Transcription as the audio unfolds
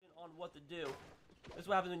what to do. This is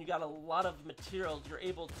what happens when you got a lot of materials. You're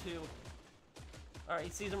able to... Alright, he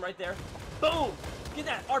sees him right there. Boom! Get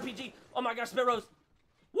that RPG! Oh my gosh, SpitRoast!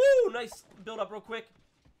 Woo! Nice build up real quick.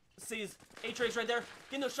 Sees A-Trace right there.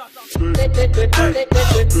 Getting those shots off.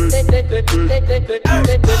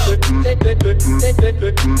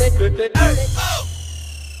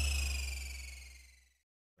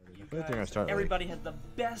 Everybody has the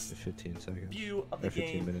best 15 seconds. view of the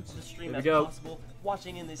game, minutes. the stream as possible.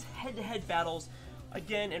 Watching in these head-to-head battles.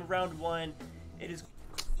 Again, in round 1, it is...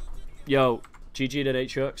 Yo, GG to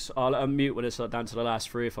Chucks. I'll unmute when it's down to the last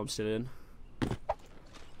 3 if I'm still in.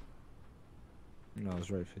 No, I was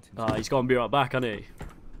right. 15 seconds. He's got to be right back, hasn't he?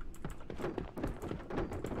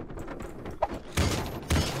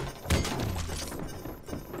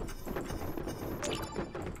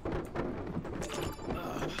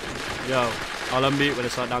 Yo, I'll unmute when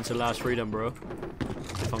it's down to the last 3 then, bro.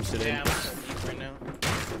 If I'm still in. Yeah, I'm on right now.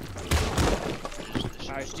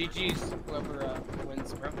 Alright, GG's whoever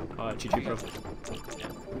wins, bro. Alright, GG, bro.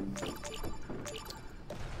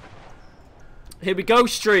 Here we go,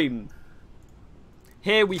 stream.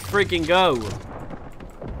 Here we freaking go.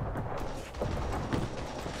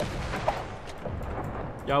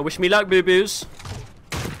 Yo, wish me luck, boo-boos.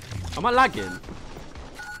 Am I lagging?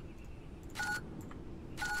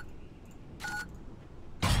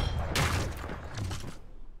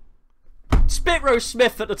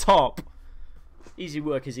 SpitRoastSmith at the top. Easy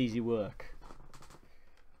work is easy work.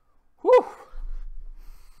 Whew.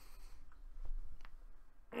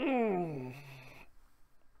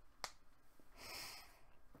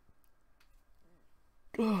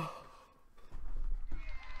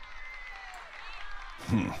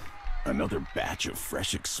 Another batch of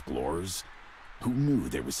fresh explorers? Who knew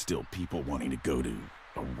there was still people wanting to go to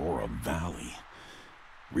Aurora Valley?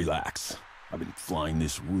 Relax. I've been flying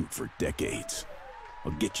this route for decades.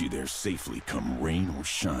 I'll get you there safely come rain or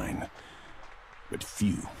shine. But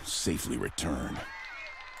few safely return.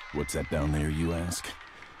 What's that down there, you ask?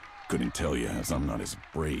 Couldn't tell you, as I'm not as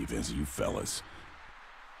brave as you fellas.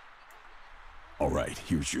 Alright,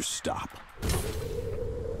 here's your stop.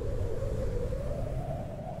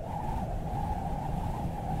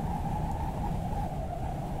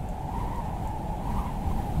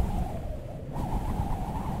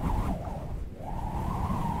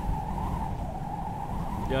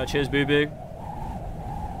 Yeah, cheers, boo-boo.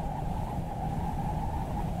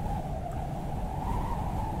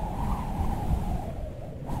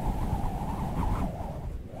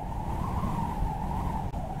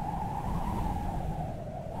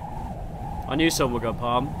 I knew someone would go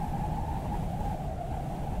palm.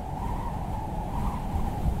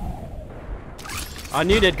 I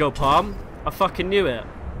knew they'd go palm. I fucking knew it.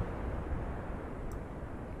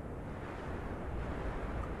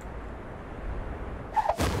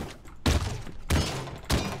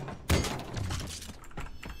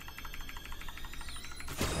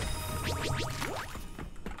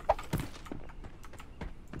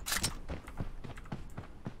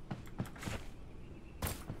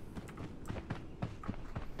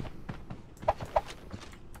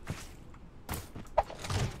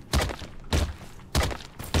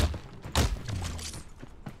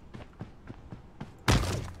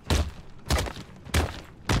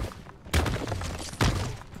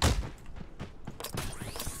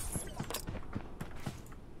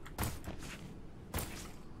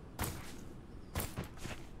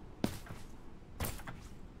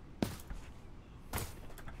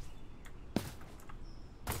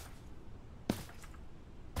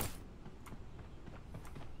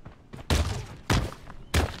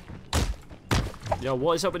 Yo,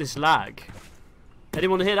 what is up with this lag?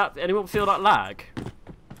 Anyone hear that? Anyone feel that lag?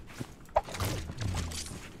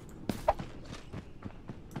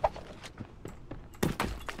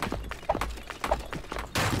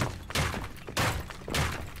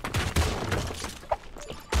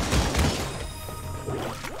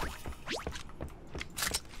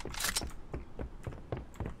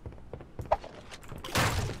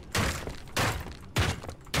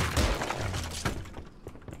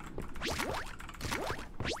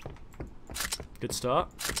 Good start.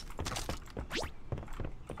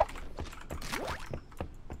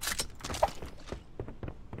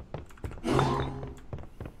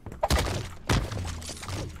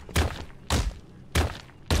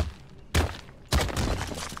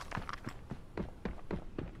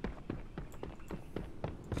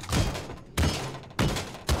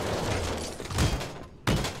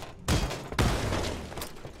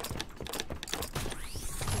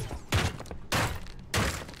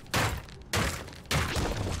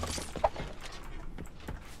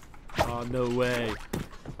 Oh, no way.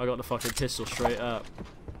 I got the fucking pistol straight up.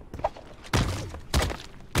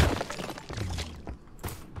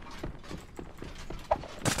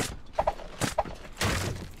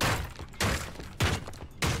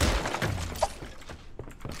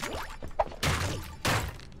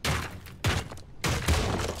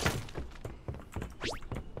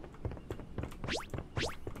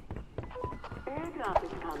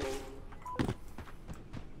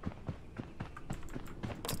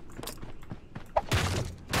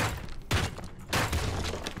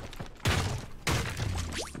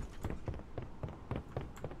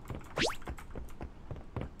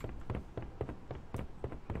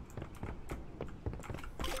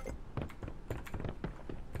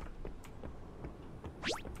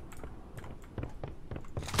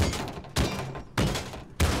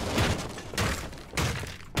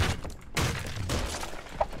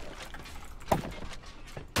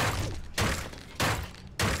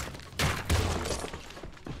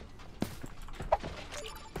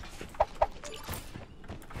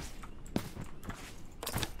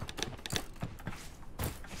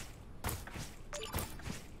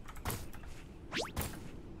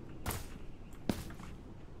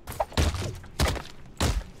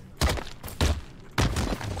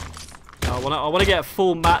 I wanna get a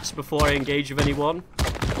full match before I engage with anyone.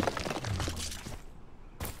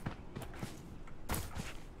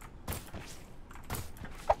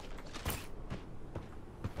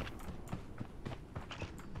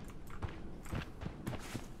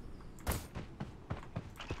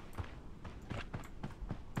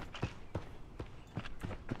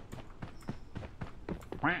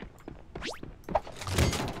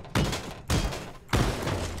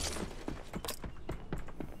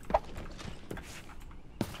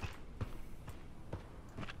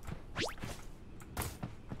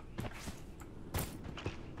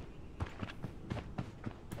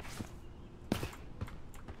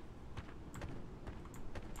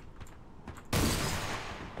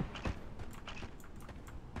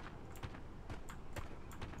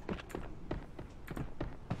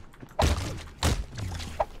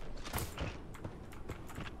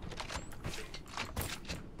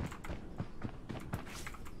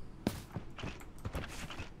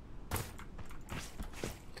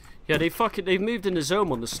 Yeah, they've moved in the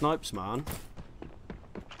zone on the snipes, man.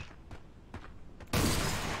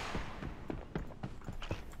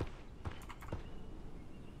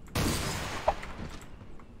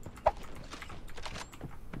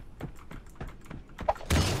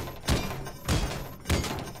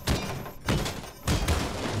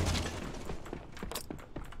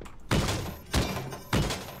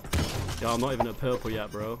 Yeah, I'm not even at purple yet,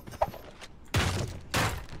 bro.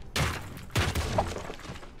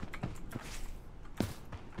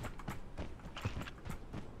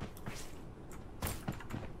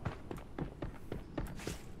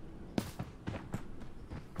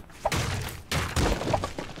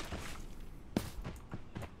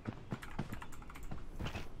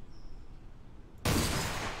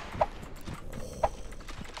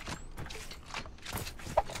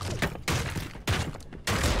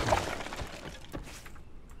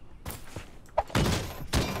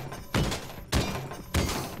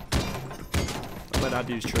 That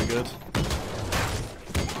dude's triggered.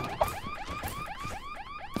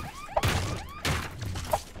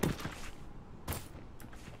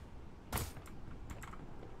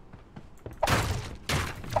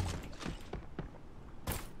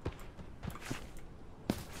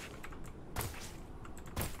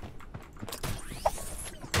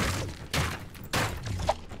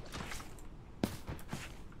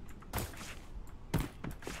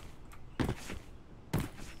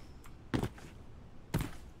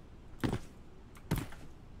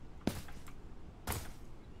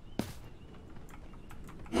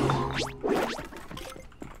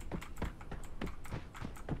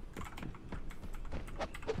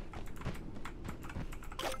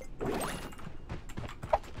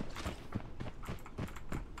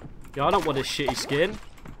 Yeah, I don't want this shitty skin.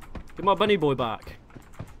 Get my bunny boy back.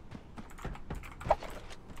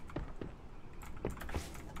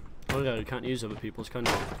 Oh no, you can't use other people's, can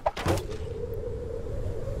you?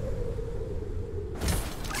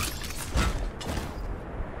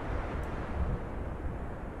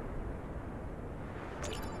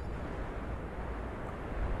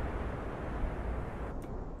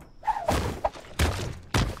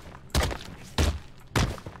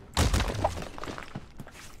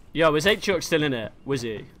 Yo, is H-Chuck still in it? Was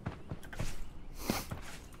he?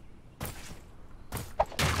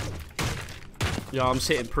 Yo, I'm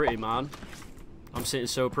sitting pretty, man. I'm sitting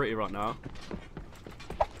so pretty right now.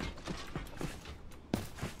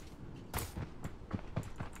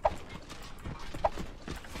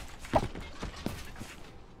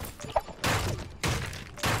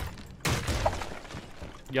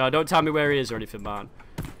 Yo, don't tell me where he is or anything, man.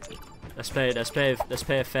 Let's play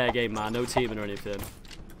a fair game, man. No teaming or anything.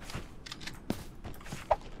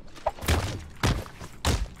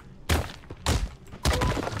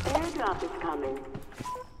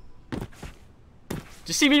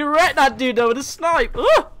 You see me wreck that dude though with a snipe.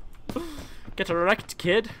 Get wrecked,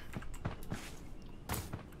 kid.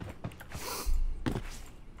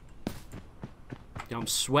 Yeah, I'm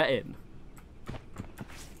sweating.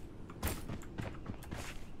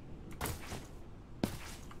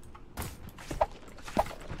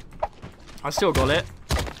 I still got it.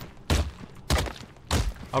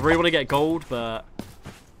 I really want to get gold, but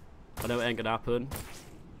I know it ain't gonna happen.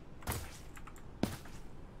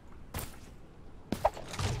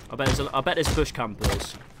 I bet there's bush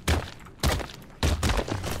campers.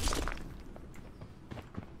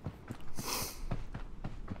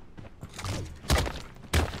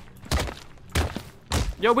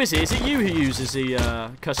 Yo, Wizzy, is it you who uses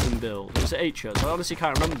the custom build? Or is it H-Chuts? I honestly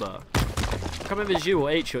can't remember. I can't remember if it's you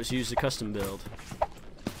or H-Chuts who uses the custom build.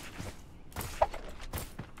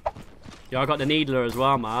 Yeah, I got the Needler as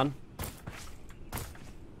well, man.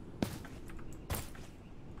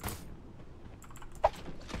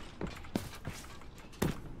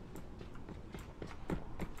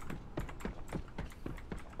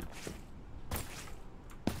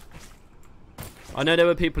 I know there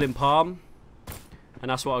were people in Palm,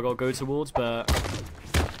 and that's what I got to go towards, but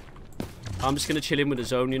I'm just going to chill in with the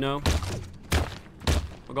zone, you know.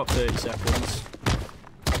 I've got 30 seconds.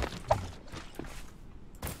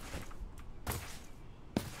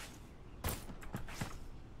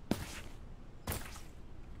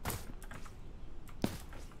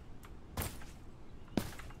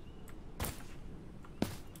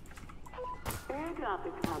 Airdrop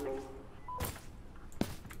is coming.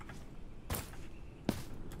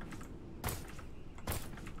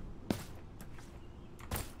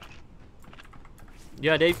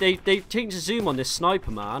 Yeah, they changed the zoom on this sniper,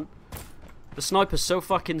 man. The sniper's so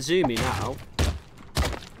fucking zoomy now.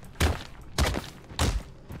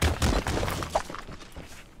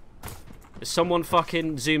 If someone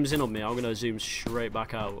fucking zooms in on me, I'm gonna zoom straight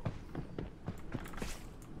back out.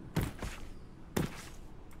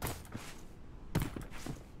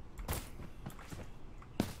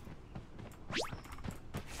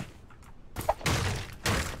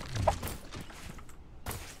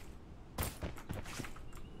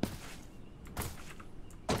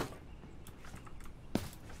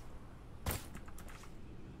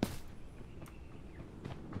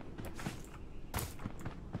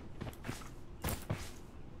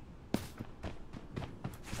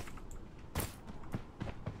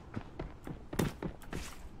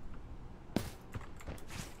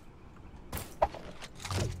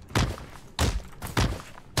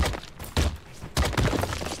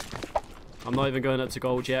 I'm not even going up to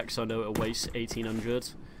gold yet because I know it'll waste 1800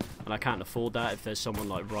 and I can't afford that if there's someone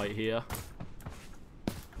like right here.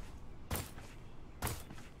 Just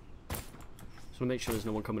want to make sure there's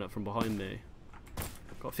no one coming up from behind me.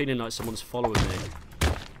 Got a feeling like someone's following me.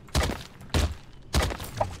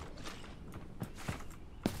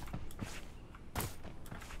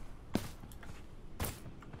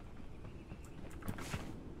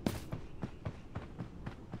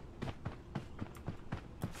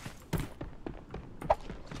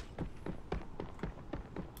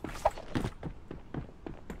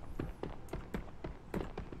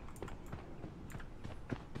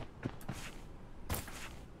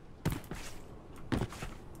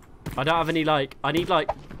 I don't have any, like, I need, like,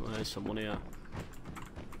 oh, there's someone here.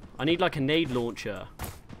 I need, like, a nade launcher.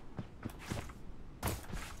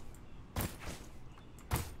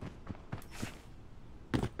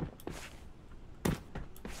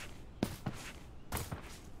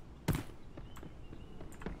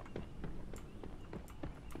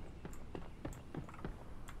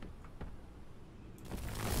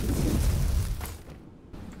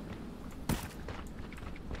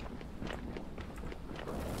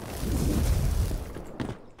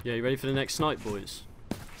 Yeah, you ready for the next snipe, boys?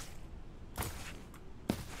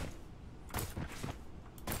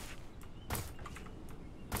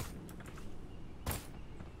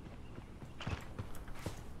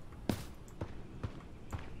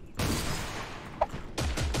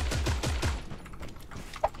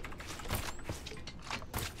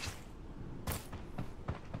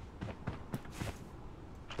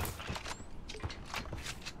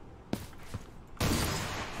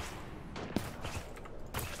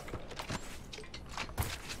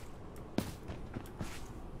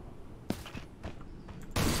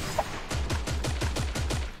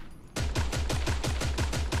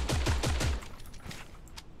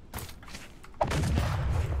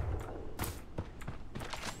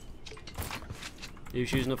 He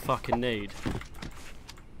was using a fucking nade.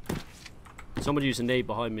 Someone used a nade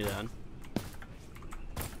behind me then.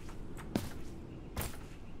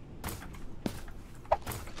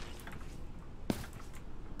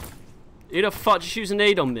 Who the fuck just used a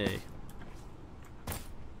nade on me?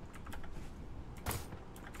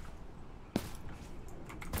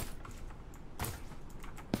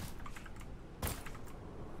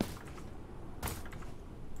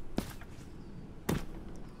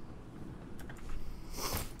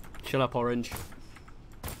 Chill up, Orange.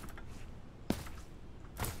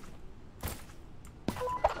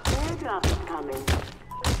 Airdrop is coming.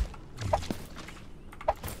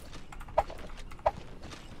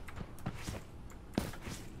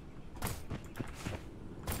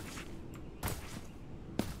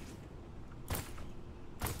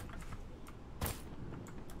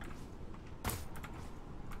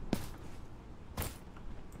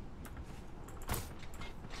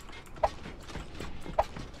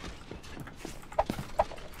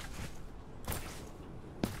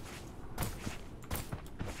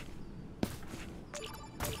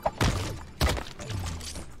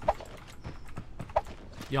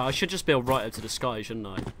 Yeah, I should just build right up to the sky, shouldn't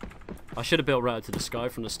I? I should have built right up to the sky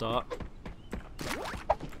from the start.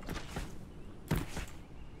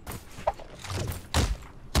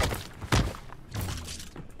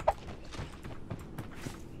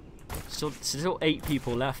 Still 8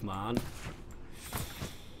 people left, man.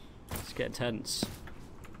 It's getting tense.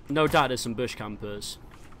 No doubt there's some bush campers.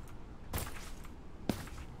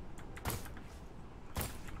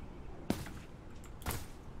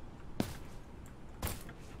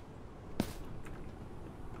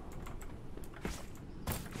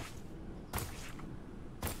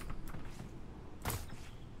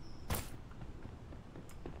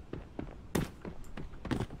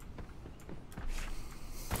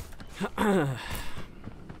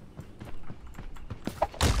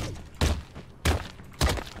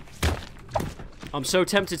 I'm so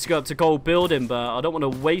tempted to go up to gold building, but I don't want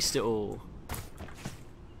to waste it all.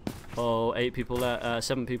 Oh, 8 people left.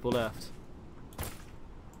 7 people left.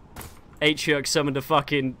 8 summoned a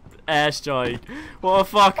fucking airstrike. What a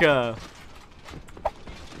fucker.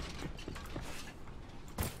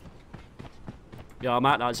 Yeah, I'm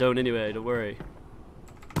at that zone anyway, don't worry.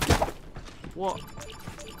 What?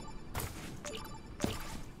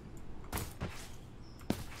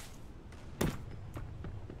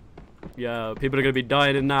 Yo, people are gonna be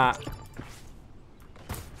dying in that.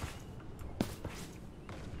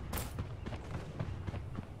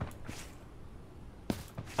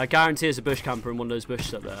 I guarantee there's a bush camper in one of those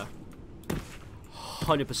bushes up there.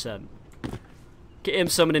 100%. Get him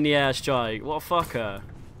summoning the airstrike. What a fucker.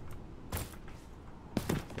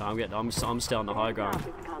 Yeah, I'm still on the high ground.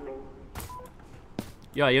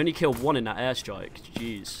 Yeah, he only killed 1 in that airstrike.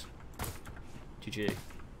 Jeez. GG.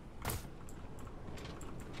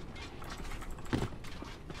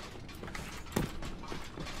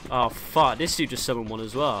 Oh fuck, this dude just summoned 1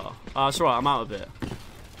 as well. Oh, that's right, I'm out of it.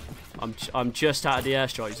 I'm just out of the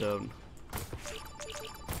airstrike zone.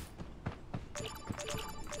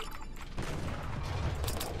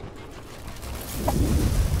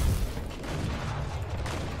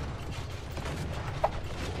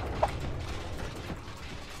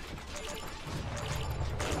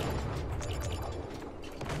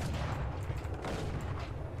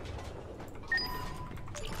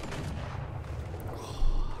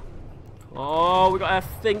 Oh, we got our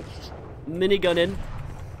think minigun in.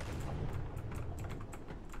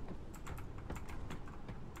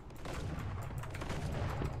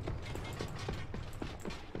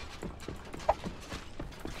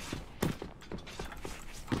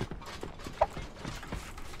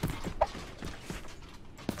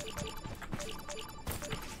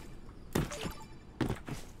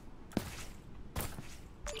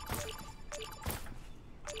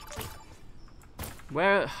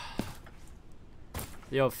 Where?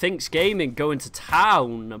 Yo, Thinks Gaming going to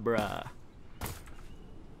town, bruh.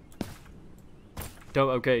 Don't,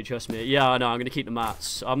 okay, trust me. Yeah, I know, I'm going to keep the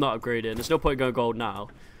mats. I'm not upgrading. There's no point going gold now.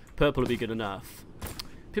 Purple will be good enough.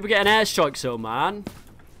 People getting airstrikes though, man.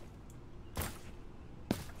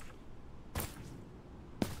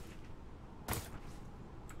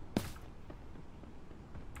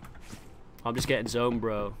 I'm just getting zone,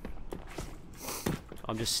 bro.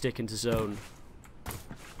 I'm just sticking to zone.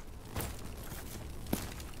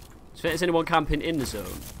 Is anyone camping in the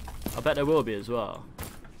zone? I bet there will be as well.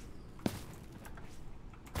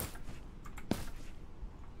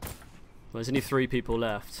 Well, there's only 3 people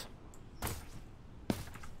left. I've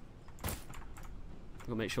got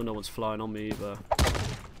to make sure no one's flying on me either.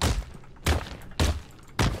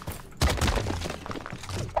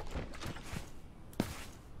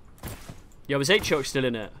 Yo, is 8 still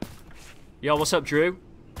in it? Yo, what's up, Drew?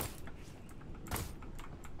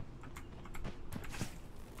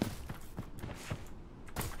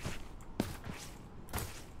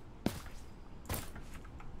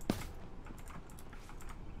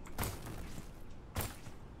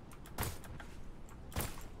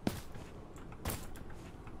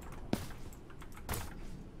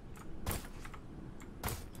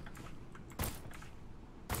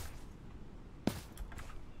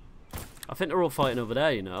 I think they're all fighting over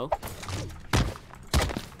there, you know.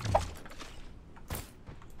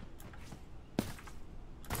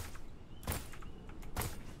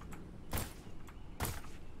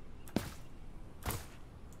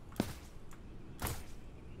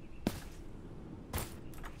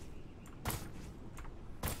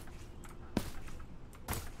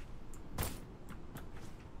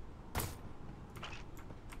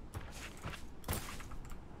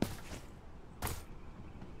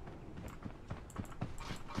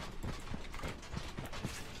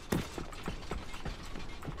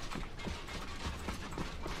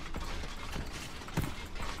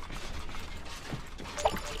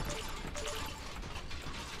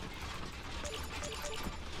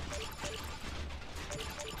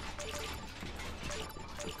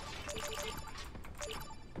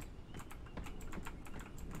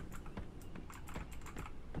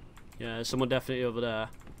 Yeah, there's someone definitely over there.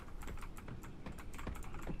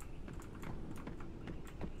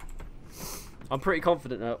 I'm pretty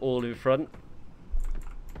confident they're all in front.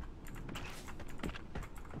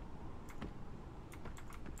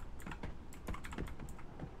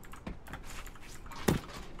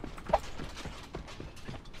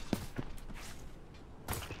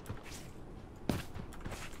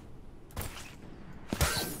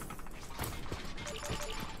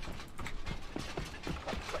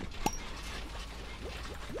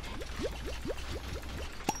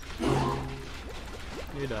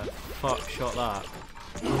 Who the fuck shot that?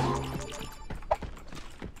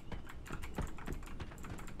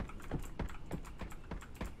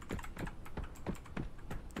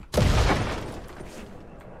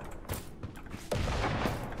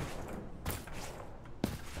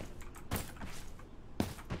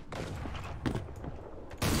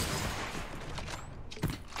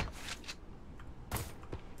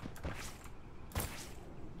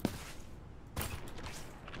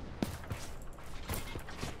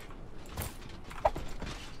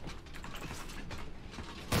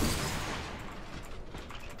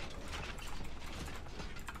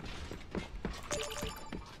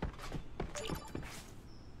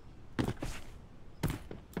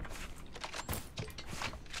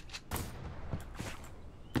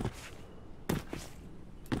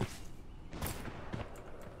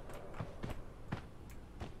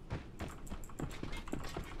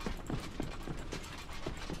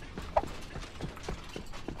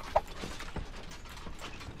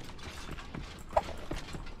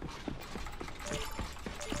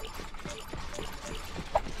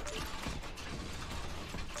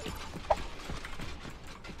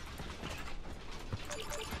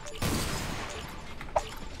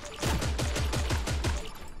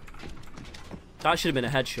 That should have been a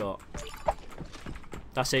headshot.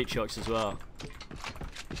 That's 8 shots as well.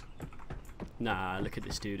 Nah, look at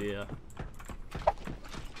this dude here.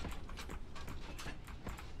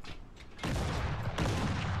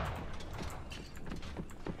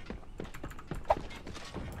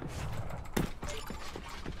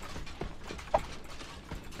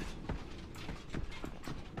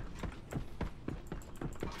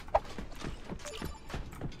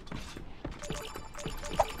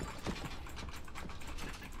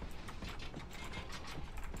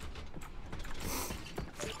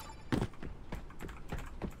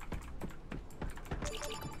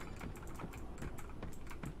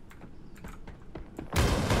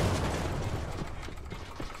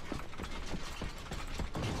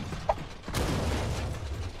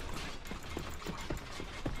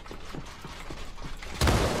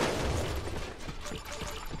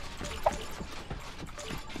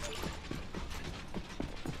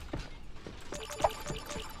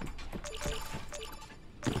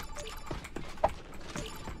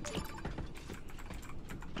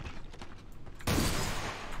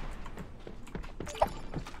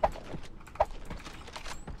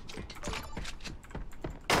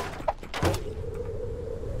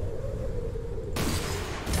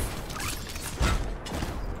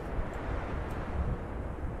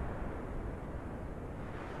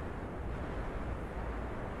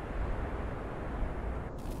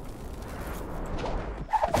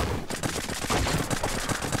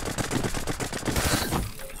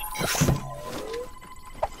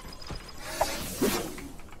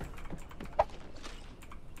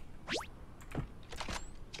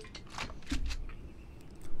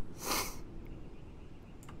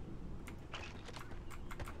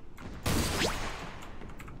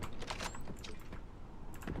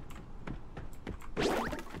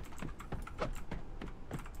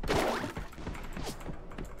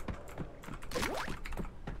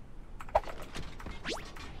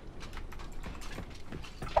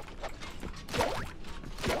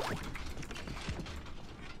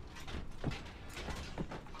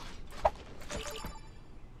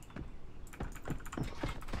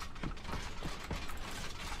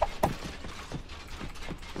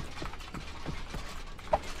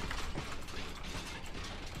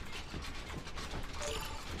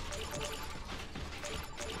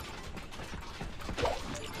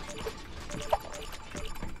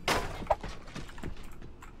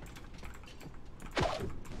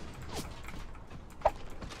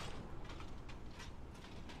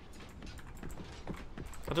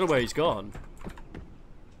 I don't know where he's gone.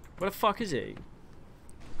 Where the fuck is he?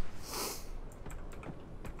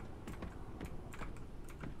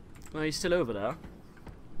 No, he's still over there.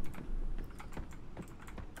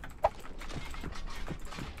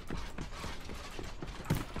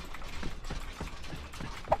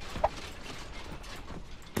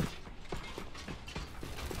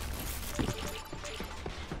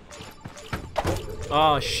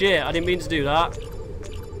 Oh shit, I didn't mean to do that.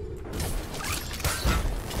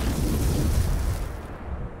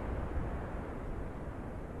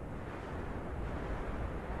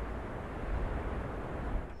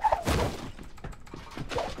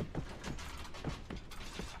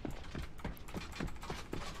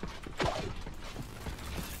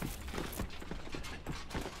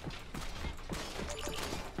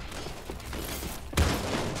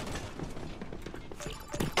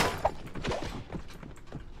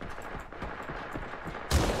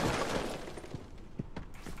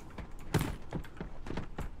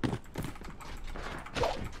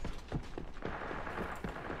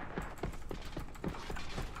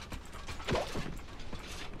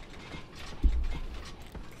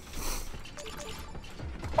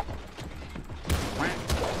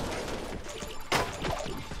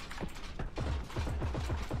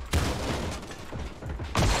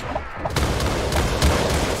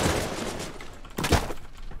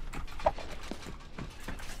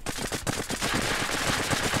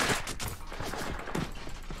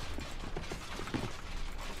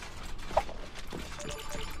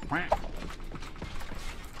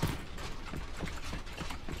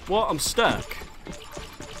 What? I'm stuck.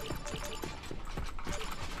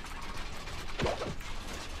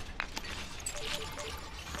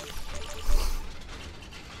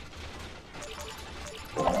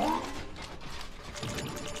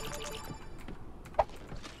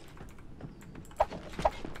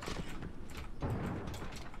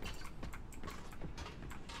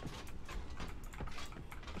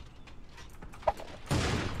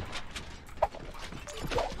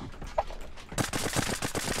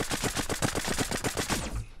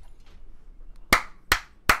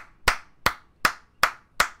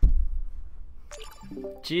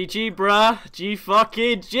 GG, bruh. G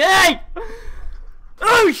fucking G!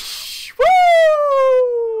 Oh,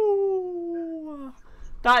 woo!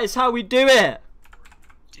 That is how we do it.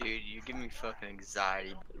 Dude, you give me fucking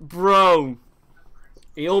anxiety. Bro.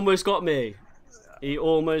 He almost got me. He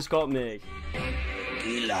almost got me.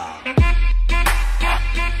 Gila.